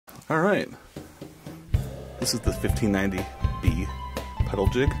Alright, this is the 1590B pedal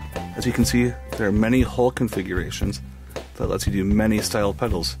jig. As you can see, there are many hole configurations that lets you do many style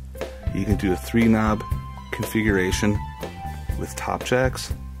pedals. You can do a 3-knob configuration with top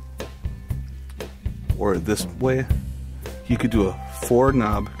jacks, or this way. You could do a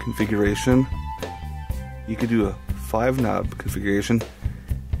 4-knob configuration. You could do a 5-knob configuration.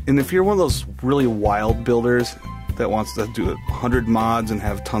 And if you're one of those really wild builders that wants to do 100 mods and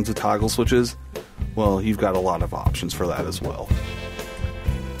have tons of toggle switches, well, you've got a lot of options for that as well.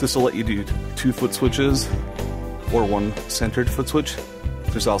 This will let you do 2 foot switches or 1 centered foot switch.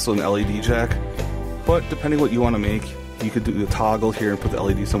 There's also an LED jack, but depending what you want to make, you could do a toggle here and put the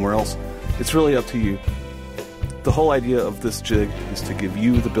LED somewhere else. It's really up to you. The whole idea of this jig is to give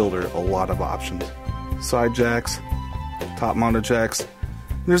you, the builder, a lot of options. Side jacks, top mounted jacks.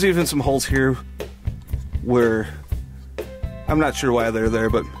 And there's even some holes here where I'm not sure why they're there,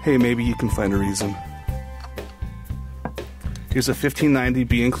 but hey, maybe you can find a reason. Here's a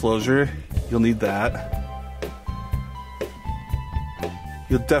 1590B enclosure. You'll need that.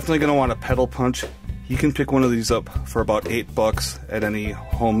 You're definitely going to want a pedal punch. You can pick one of these up for about $8 at any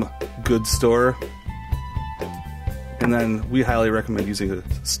home goods store. And then we highly recommend using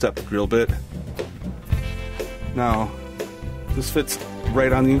a stepped drill bit. Now, this fits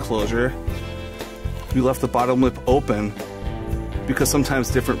right on the enclosure. We left the bottom lip open because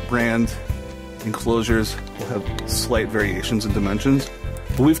sometimes different brand enclosures will have slight variations in dimensions.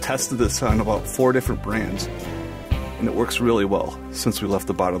 But we've tested this on about 4 different brands, and it works really well since we left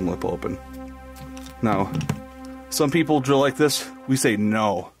the bottom lip open. Now, some people drill like this. We say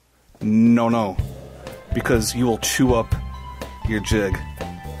no, no, no, because you will chew up your jig.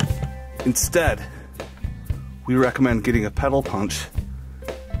 Instead, we recommend getting a pedal punch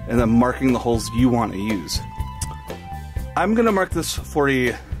and then marking the holes you want to use. I'm gonna mark this for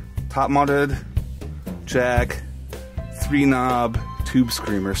a top mounted jack, 3-knob tube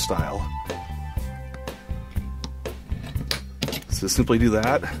screamer style. So simply do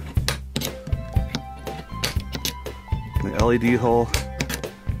that. My LED hole,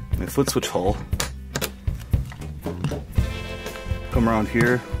 my foot switch hole. Come around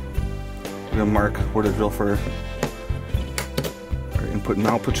here. We're gonna mark where to drill for our input and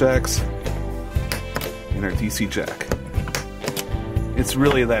output jacks and our DC jack. It's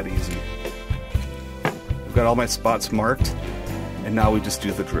really that easy. I've got all my spots marked, and now we just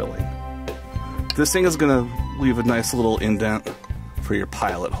do the drilling. This thing is gonna leave a nice little indent for your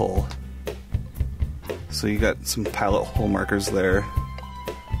pilot hole. So you got some pilot hole markers there.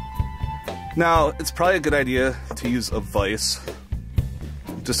 Now, it's probably a good idea to use a vise,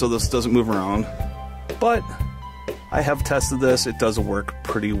 just so this doesn't move around. But I have tested this, it does work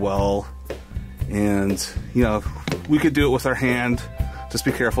pretty well. And, you know, we could do it with our hand. Just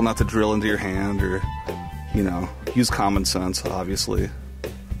be careful not to drill into your hand, or, you know, use common sense, obviously.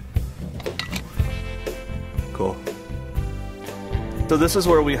 Cool. So this is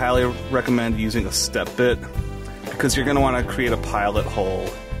where we highly recommend using a step bit, because you're going to want to create a pilot hole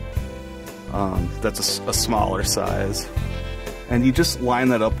that's a smaller size. And you just line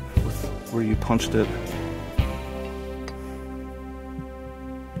that up with where you punched it.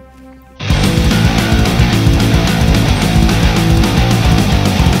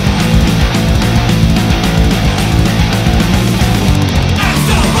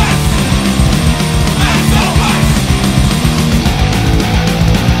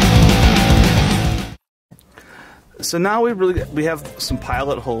 So now we have some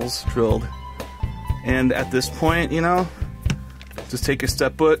pilot holes drilled, and at this point, you know, just take your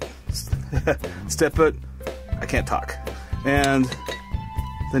step foot, I can't talk, and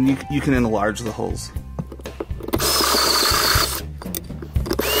then you can enlarge the holes.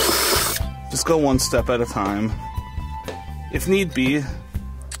 Just go one step at a time. If need be,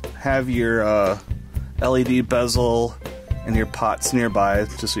 have your LED bezel and your pots nearby,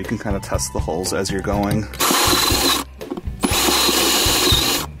 just so you can kind of test the holes as you're going.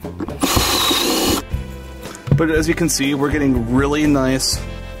 But as you can see, we're getting really nice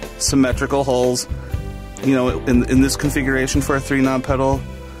symmetrical holes. You know, in this configuration for a 3-knob pedal,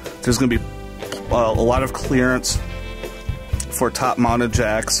 there's going to be a lot of clearance for top mounted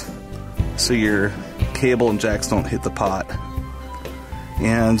jacks, so your cable and jacks don't hit the pot.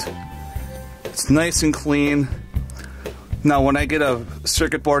 And it's nice and clean. Now when I get a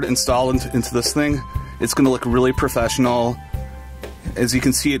circuit board installed into this thing, it's going to look really professional. As you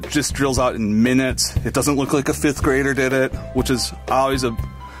can see, it just drills out in minutes. It doesn't look like a 5th grader did it, which is always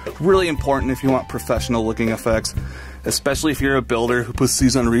really important if you want professional looking effects, especially if you're a builder who puts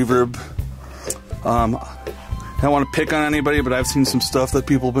these on reverb. I don't want to pick on anybody, but I've seen some stuff that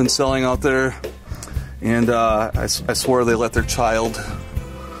people have been selling out there, and I swore they let their child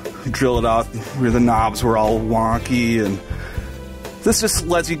drill it out where the knobs were all wonky, and this just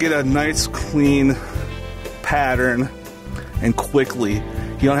lets you get a nice clean pattern and quickly.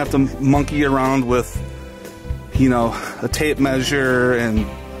 You don't have to monkey around with, you know, a tape measure and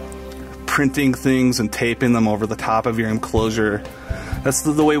printing things and taping them over the top of your enclosure. That's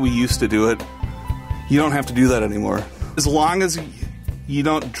the way we used to do it. You don't have to do that anymore. As long as you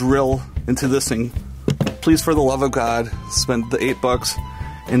don't drill into this thing, please, for the love of God, spend the $8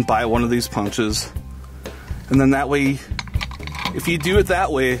 and buy one of these punches. And then that way, if you do it that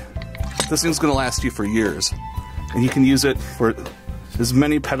way, this thing's gonna last you for years. And you can use it for as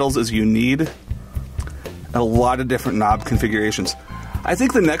many pedals as you need, and a lot of different knob configurations. I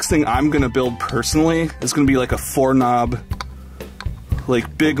think the next thing I'm gonna build personally is gonna be like a 4-knob,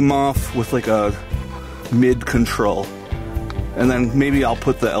 like big muff with like a mid control. And then maybe I'll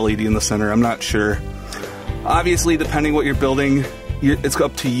put the LED in the center, I'm not sure. Obviously, depending what you're building, it's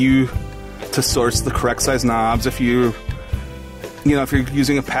up to you to source the correct size knobs. If you know, if you're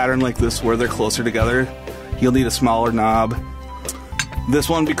using a pattern like this where they're closer together, you'll need a smaller knob. This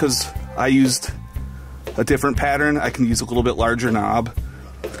one, because I used a different pattern, I can use a little bit larger knob.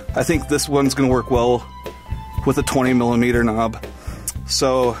 I think this one's gonna work well with a 20mm knob.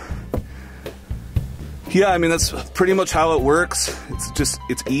 So yeah, I mean, that's pretty much how it works.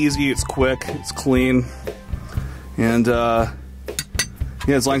 It's easy, it's quick, it's clean. And yeah,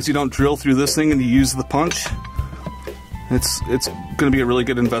 as long as you don't drill through this thing and you use the punch, it's gonna be a really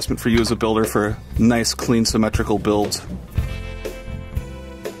good investment for you as a builder for nice, clean, symmetrical builds.